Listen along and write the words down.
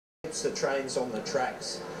puts the trains on the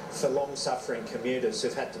tracks for long-suffering commuters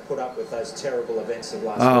who've had to put up with those terrible events of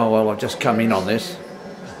last week. Oh, well, I've just come in on this.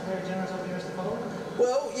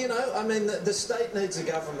 Well, you know, I mean, the state needs a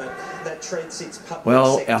government that treats its public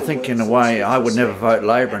Well, sector I think in a way I would never vote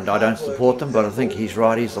Labor, and I don't support them, but I think he's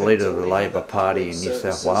right. He's the leader of the Labor Party in New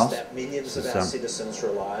South Wales. That millions of our citizens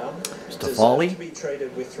rely on. Mr. Foley. To be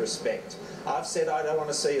treated with respect. I've said I don't want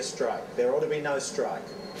to see a strike. There ought to be no strike.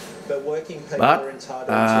 But working people are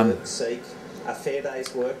entitled to seek a fair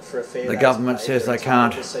day's work for a fair day's pay. The government says they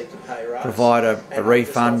can't provide a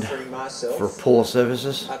refund for poor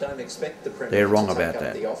services. I don't expect the Premier They're wrong to take about up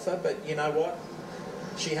that. the offer, but you know what?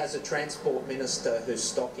 She has a transport minister whose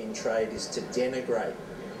stock in trade is to denigrate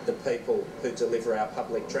the people who deliver our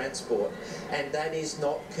public transport, and that is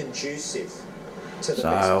not conducive to the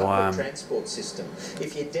best public transport system.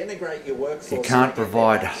 If you denigrate your workforce, you can't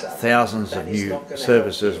provide thousands of new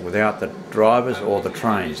services without the drivers or the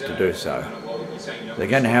trains to do so. They're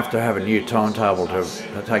going to have a new timetable to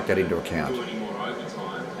take that into account.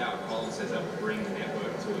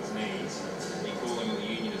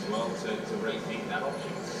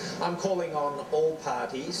 I'm calling on all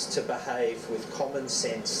parties to behave with common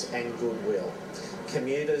sense and goodwill.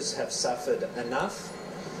 Commuters have suffered enough.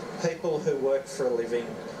 People who work for a living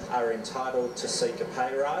are entitled to seek a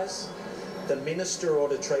pay rise. The minister ought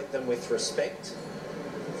to treat them with respect.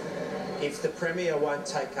 If the Premier won't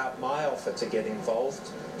take up my offer to get involved,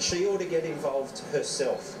 she ought to get involved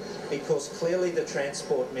herself, because clearly the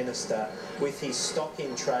Transport Minister, with his stock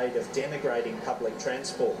in trade of denigrating public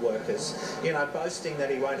transport workers, you know, boasting that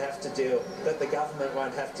he won't have to deal, that the government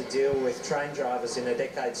won't have to deal with train drivers in a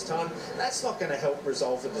decade's time, that's not going to help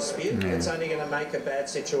resolve the dispute. It's only going to make a bad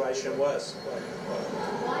situation worse.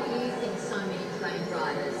 Why do you think so many train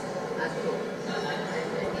drivers are short?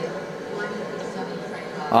 Why do you think so many train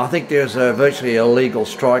drivers? I think there's a virtually illegal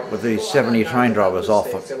strike with these 70 train drivers off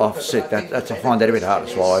sick. I find that a bit hard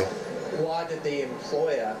to swallow. Why did the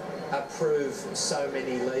employer approve so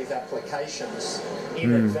many leave applications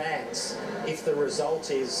in advance if the result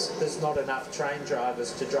is there's not enough train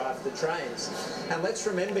drivers to drive the trains? And let's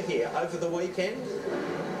remember here, over the weekend,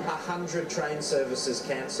 100 train services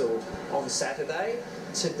cancelled on Saturday.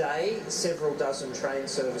 Today, several dozen train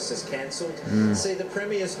services cancelled. See, the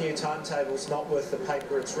Premier's new timetable's not worth the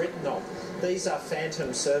paper it's written on. These are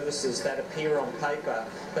phantom services that appear on paper,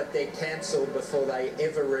 but they're cancelled before they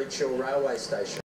ever reach your railway station.